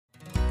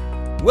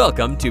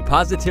Welcome to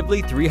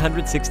Positively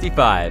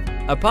 365,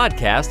 a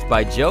podcast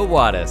by Joe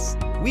Wattis.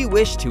 We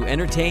wish to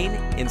entertain,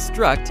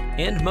 instruct,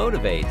 and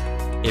motivate.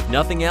 If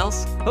nothing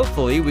else,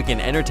 hopefully we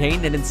can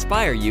entertain and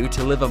inspire you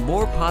to live a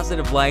more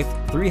positive life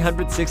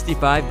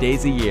 365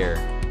 days a year.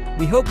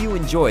 We hope you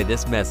enjoy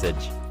this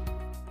message.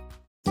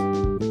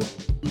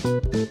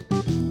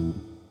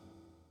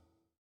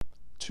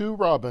 Two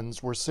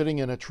robins were sitting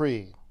in a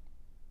tree.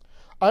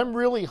 "I'm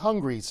really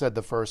hungry," said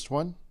the first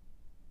one.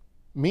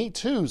 "Me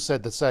too,"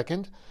 said the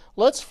second.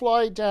 "Let's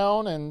fly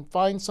down and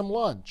find some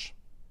lunch."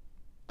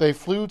 They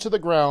flew to the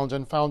ground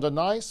and found a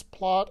nice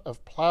plot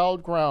of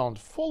plowed ground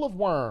full of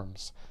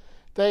worms.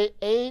 They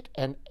ate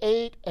and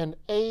ate and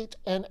ate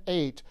and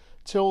ate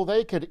till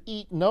they could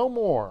eat no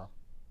more.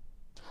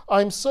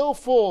 "I'm so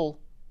full,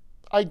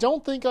 I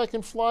don't think I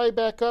can fly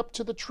back up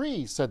to the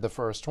tree," said the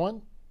first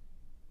one.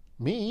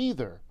 "Me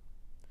either.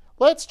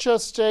 Let's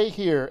just stay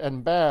here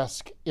and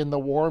bask in the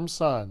warm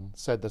sun,"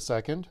 said the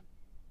second.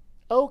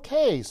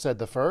 "Okay," said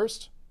the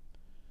first.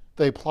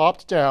 They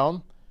plopped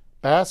down,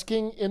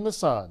 basking in the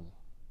sun.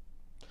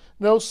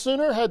 No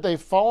sooner had they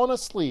fallen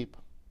asleep,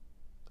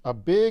 a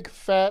big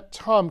fat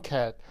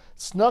tomcat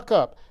snuck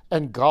up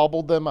and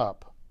gobbled them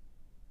up.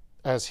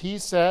 As he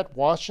sat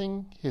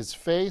washing his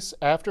face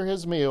after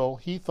his meal,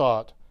 he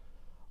thought,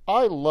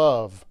 "I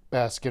love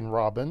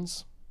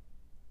Baskin-Robbins."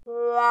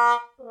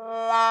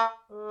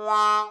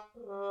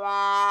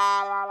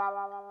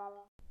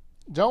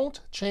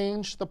 Don't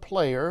change the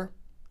player,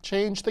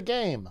 change the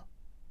game.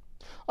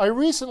 I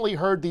recently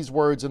heard these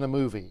words in a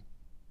movie.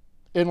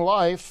 In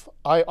life,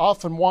 I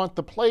often want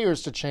the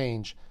players to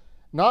change,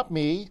 not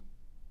me,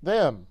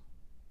 them.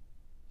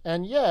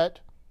 And yet,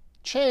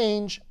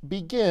 change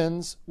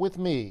begins with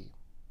me.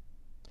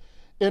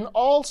 In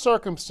all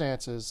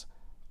circumstances,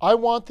 I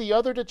want the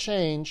other to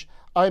change.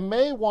 I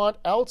may want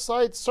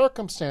outside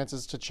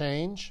circumstances to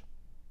change.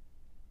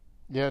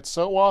 Yet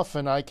so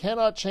often I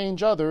cannot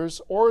change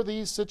others or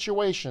these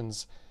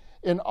situations.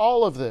 In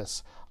all of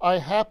this, I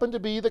happen to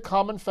be the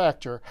common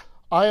factor.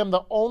 I am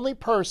the only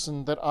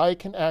person that I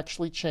can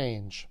actually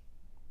change.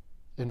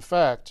 In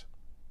fact,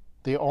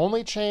 the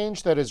only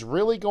change that is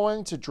really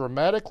going to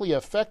dramatically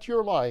affect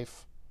your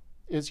life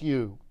is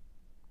you.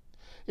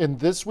 In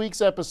this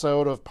week's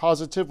episode of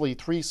Positively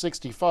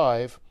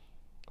 365,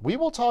 we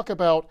will talk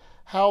about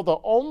how the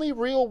only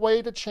real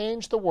way to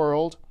change the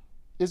world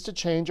is to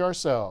change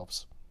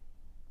ourselves.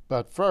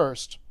 But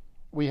first,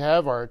 we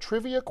have our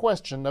trivia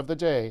question of the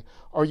day.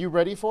 Are you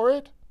ready for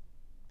it?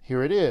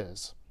 Here it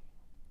is.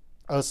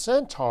 A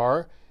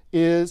centaur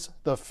is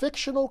the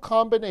fictional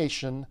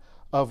combination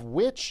of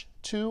which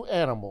two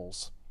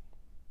animals?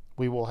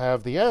 We will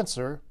have the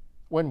answer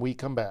when we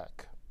come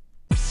back.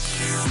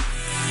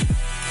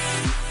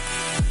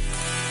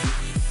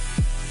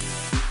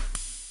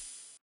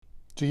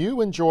 Do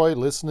you enjoy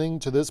listening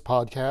to this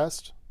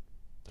podcast?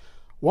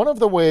 One of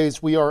the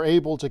ways we are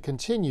able to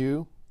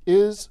continue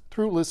is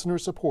through listener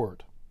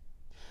support.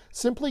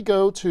 Simply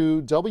go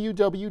to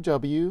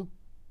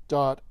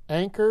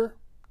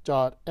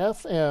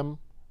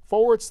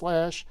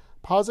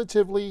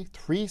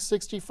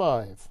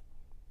www.anchor.fm/positively365.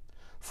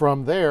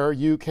 From there,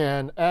 you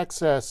can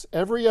access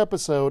every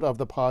episode of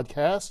the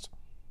podcast.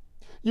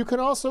 You can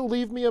also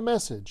leave me a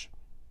message.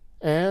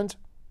 And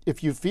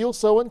if you feel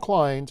so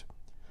inclined,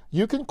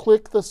 you can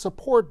click the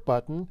support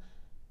button.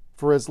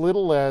 For as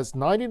little as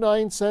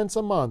 99 cents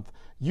a month,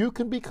 you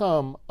can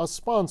become a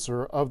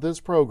sponsor of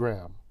this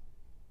program.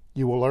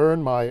 You will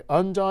earn my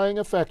undying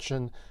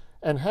affection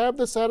and have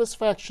the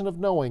satisfaction of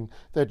knowing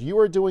that you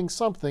are doing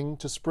something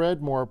to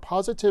spread more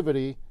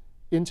positivity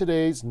in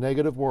today's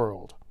negative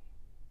world.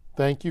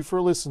 Thank you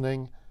for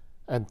listening,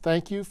 and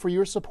thank you for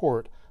your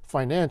support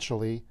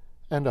financially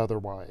and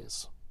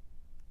otherwise.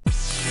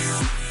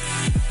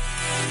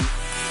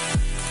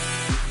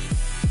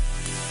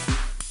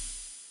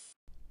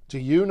 Do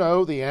you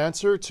know the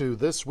answer to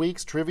this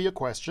week's trivia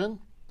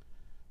question?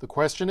 The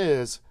question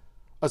is,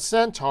 a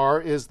centaur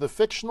is the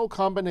fictional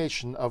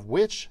combination of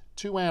which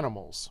two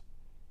animals?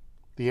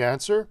 The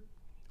answer,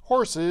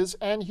 horses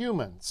and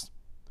humans.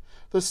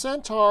 The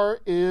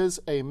centaur is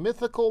a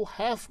mythical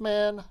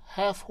half-man,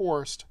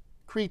 half-horsed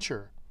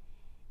creature.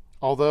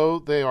 Although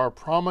they are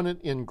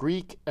prominent in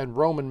Greek and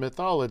Roman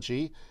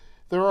mythology,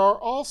 there are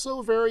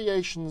also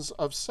variations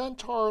of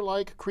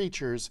centaur-like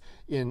creatures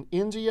in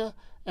India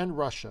and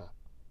Russia.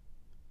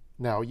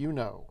 Now you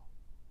know.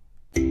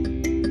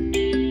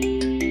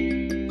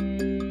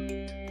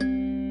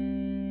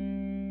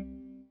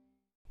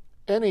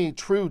 Any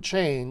true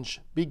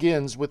change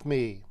begins with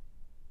me.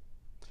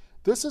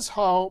 This is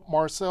how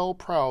Marcel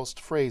Proust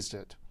phrased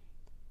it.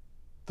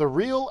 The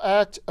real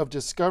act of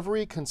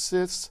discovery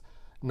consists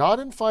not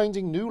in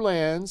finding new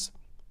lands,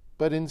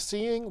 but in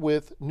seeing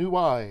with new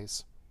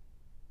eyes.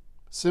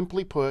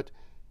 Simply put,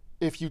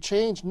 if you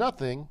change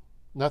nothing,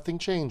 nothing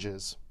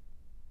changes.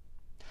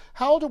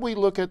 How do we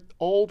look at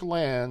old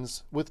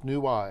lands with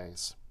new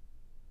eyes?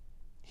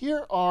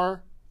 Here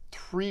are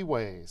 3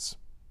 ways.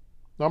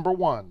 Number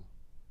 1,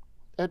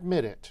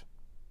 admit it.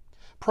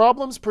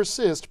 Problems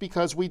persist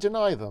because we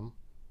deny them.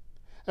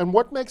 And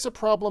what makes a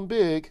problem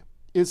big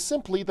is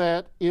simply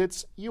that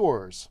it's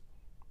yours.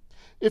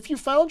 If you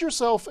found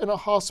yourself in a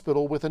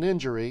hospital with an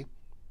injury,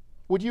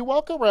 would you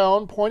walk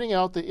around pointing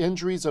out the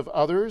injuries of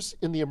others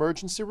in the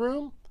emergency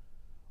room?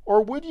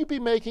 Or would you be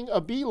making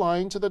a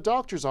beeline to the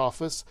doctor's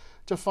office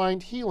to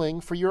find healing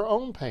for your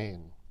own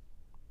pain?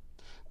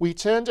 We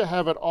tend to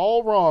have it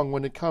all wrong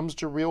when it comes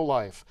to real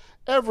life.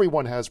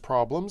 Everyone has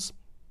problems.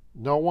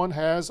 No one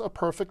has a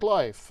perfect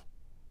life.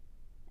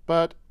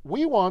 But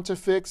we want to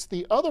fix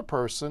the other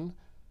person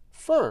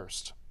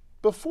first,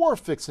 before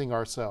fixing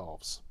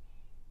ourselves.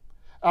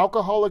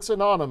 Alcoholics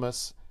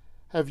Anonymous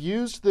have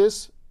used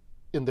this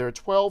in their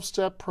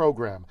 12-step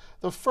program.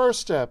 The first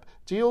step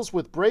deals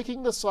with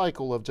breaking the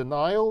cycle of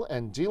denial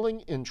and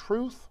dealing in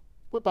truth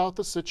about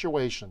the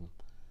situation.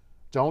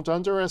 Don't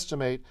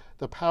underestimate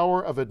the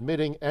power of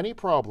admitting any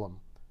problem.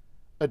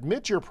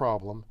 Admit your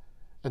problem,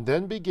 and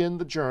then begin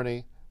the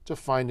journey to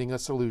finding a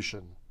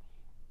solution.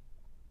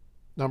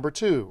 Number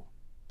 2,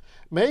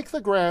 make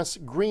the grass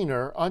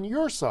greener on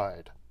your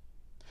side.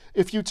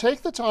 If you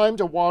take the time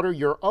to water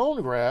your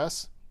own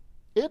grass,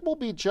 it will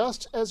be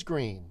just as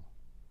green.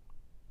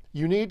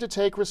 You need to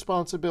take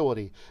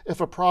responsibility. If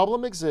a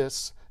problem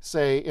exists,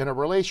 say in a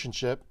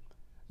relationship,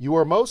 you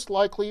are most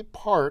likely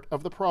part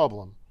of the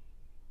problem.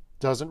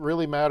 Doesn't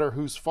really matter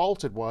whose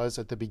fault it was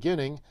at the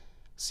beginning.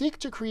 Seek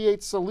to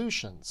create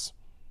solutions.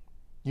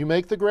 You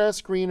make the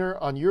grass greener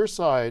on your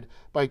side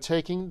by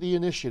taking the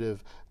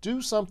initiative.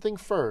 Do something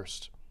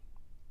first.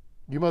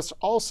 You must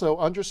also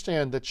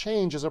understand that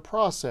change is a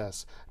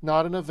process,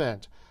 not an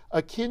event.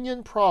 A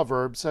Kenyan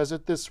proverb says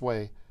it this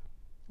way: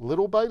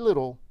 little by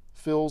little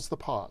fills the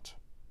pot.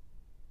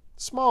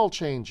 Small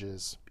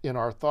changes in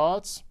our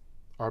thoughts,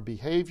 our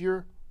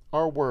behavior,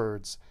 our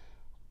words,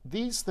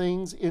 these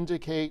things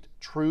indicate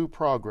true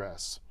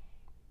progress.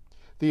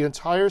 The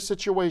entire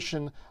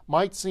situation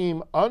might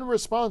seem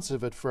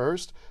unresponsive at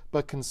first,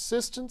 but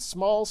consistent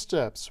small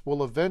steps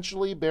will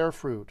eventually bear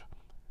fruit.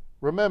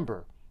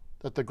 Remember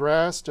that the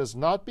grass does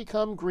not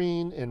become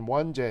green in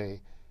one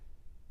day.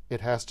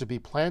 It has to be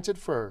planted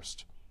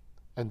first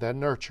and then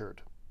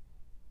nurtured.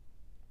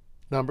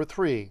 Number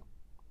 3,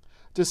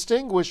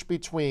 distinguish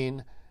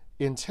between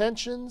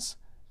intentions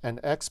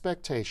and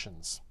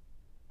expectations.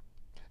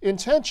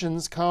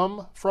 Intentions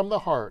come from the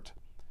heart.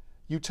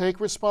 You take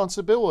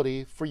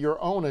responsibility for your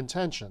own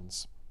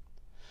intentions.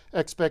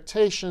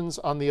 Expectations,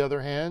 on the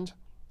other hand,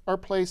 are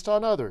placed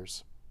on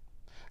others.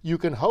 You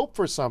can hope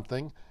for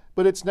something,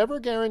 but it's never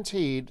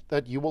guaranteed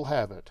that you will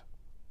have it.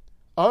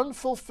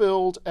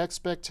 Unfulfilled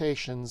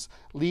expectations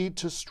lead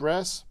to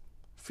stress,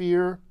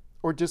 fear,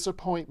 or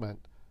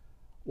disappointment,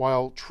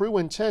 while true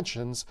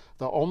intentions,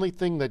 the only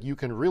thing that you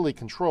can really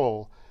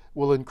control,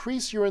 will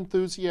increase your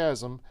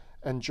enthusiasm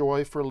and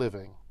joy for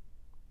living.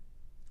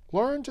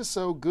 Learn to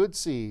sow good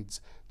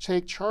seeds,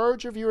 take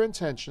charge of your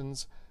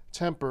intentions,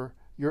 temper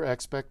your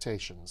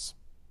expectations.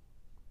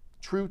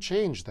 True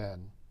change,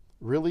 then,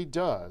 really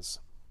does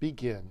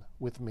begin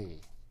with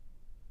me.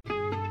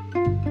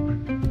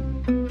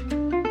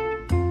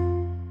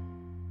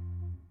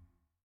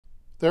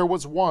 There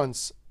was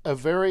once a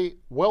very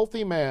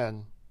wealthy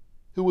man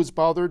who was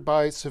bothered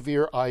by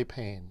severe eye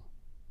pain.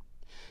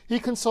 He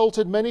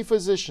consulted many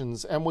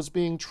physicians and was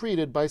being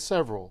treated by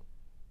several.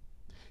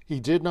 He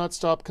did not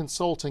stop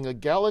consulting a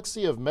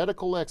galaxy of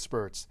medical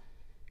experts.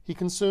 He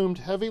consumed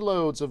heavy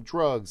loads of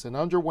drugs and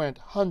underwent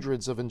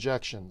hundreds of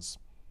injections.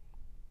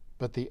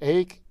 But the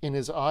ache in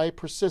his eye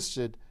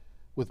persisted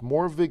with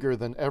more vigor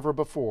than ever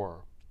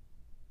before.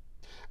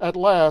 At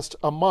last,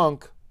 a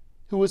monk,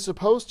 who was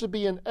supposed to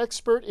be an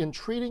expert in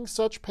treating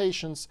such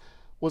patients,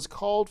 was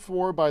called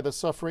for by the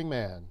suffering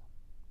man.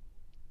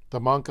 The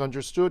monk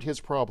understood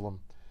his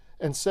problem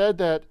and said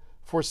that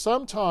for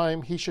some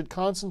time he should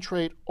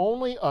concentrate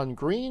only on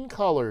green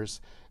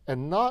colors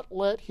and not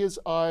let his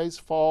eyes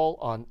fall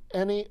on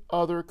any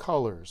other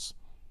colors.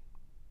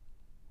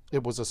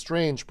 It was a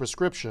strange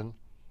prescription,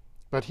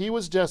 but he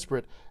was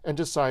desperate and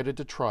decided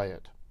to try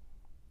it.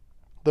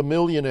 The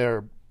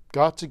millionaire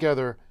got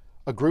together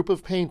a group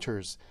of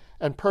painters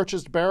and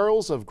purchased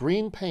barrels of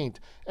green paint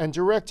and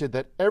directed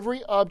that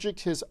every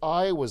object his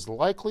eye was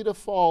likely to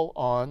fall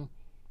on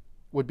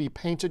would be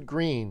painted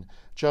green,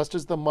 just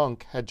as the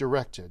monk had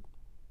directed.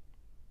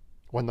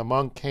 When the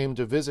monk came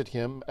to visit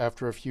him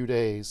after a few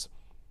days,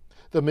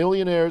 the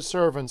millionaire's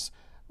servants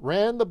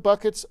ran the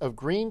buckets of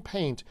green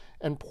paint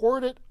and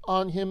poured it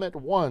on him at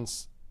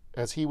once,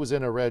 as he was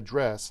in a red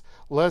dress,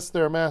 lest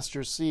their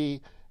master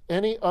see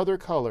any other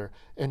color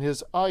and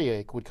his eye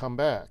ache would come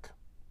back.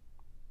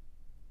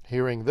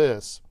 Hearing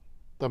this,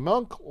 the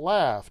monk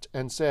laughed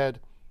and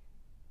said,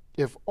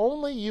 "If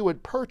only you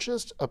had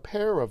purchased a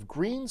pair of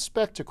green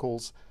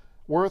spectacles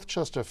worth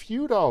just a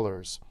few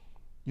dollars,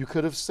 you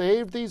could have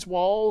saved these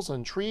walls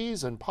and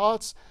trees and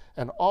pots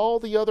and all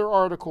the other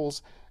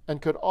articles,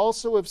 and could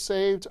also have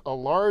saved a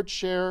large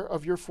share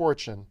of your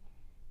fortune.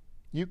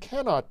 You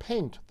cannot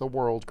paint the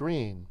world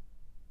green."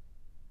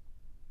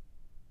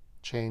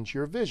 Change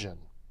your vision.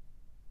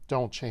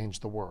 Don't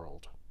change the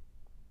world.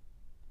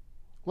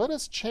 Let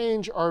us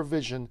change our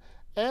vision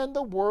and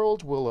the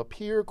world will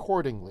appear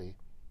accordingly.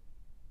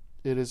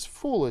 It is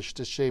foolish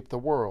to shape the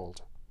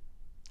world.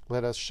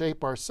 Let us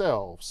shape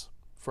ourselves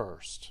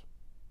first.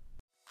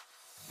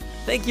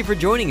 Thank you for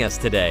joining us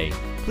today.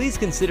 Please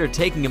consider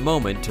taking a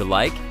moment to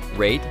like,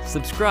 rate,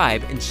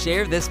 subscribe, and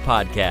share this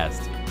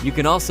podcast. You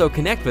can also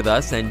connect with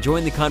us and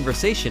join the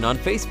conversation on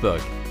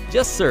Facebook.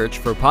 Just search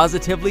for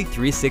Positively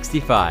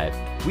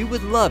 365. We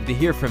would love to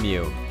hear from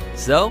you.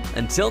 So,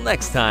 until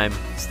next time,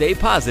 stay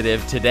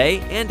positive today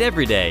and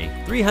every day,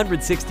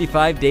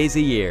 365 days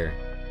a year.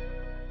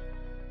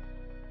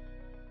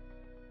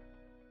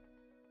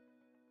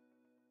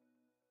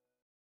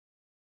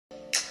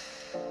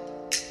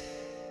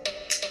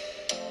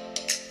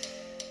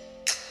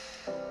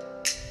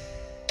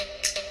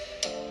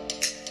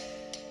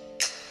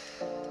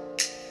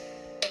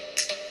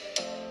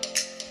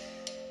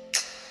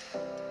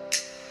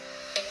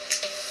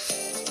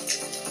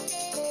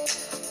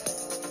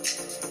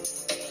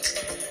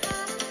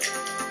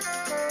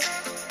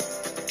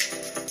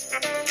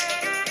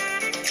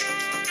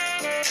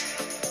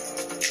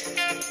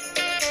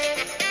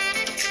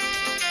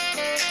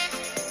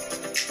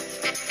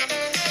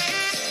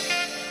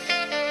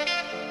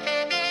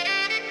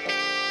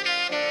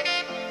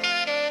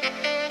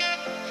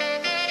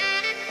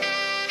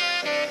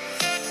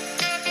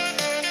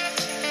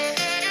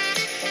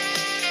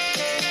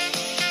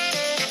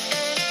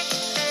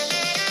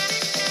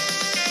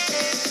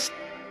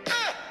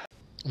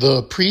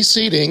 The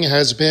preceding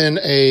has been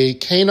a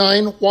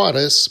Canine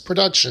Wattis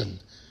production.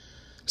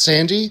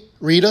 Sandy,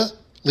 Rita,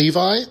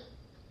 Levi,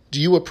 do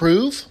you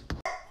approve?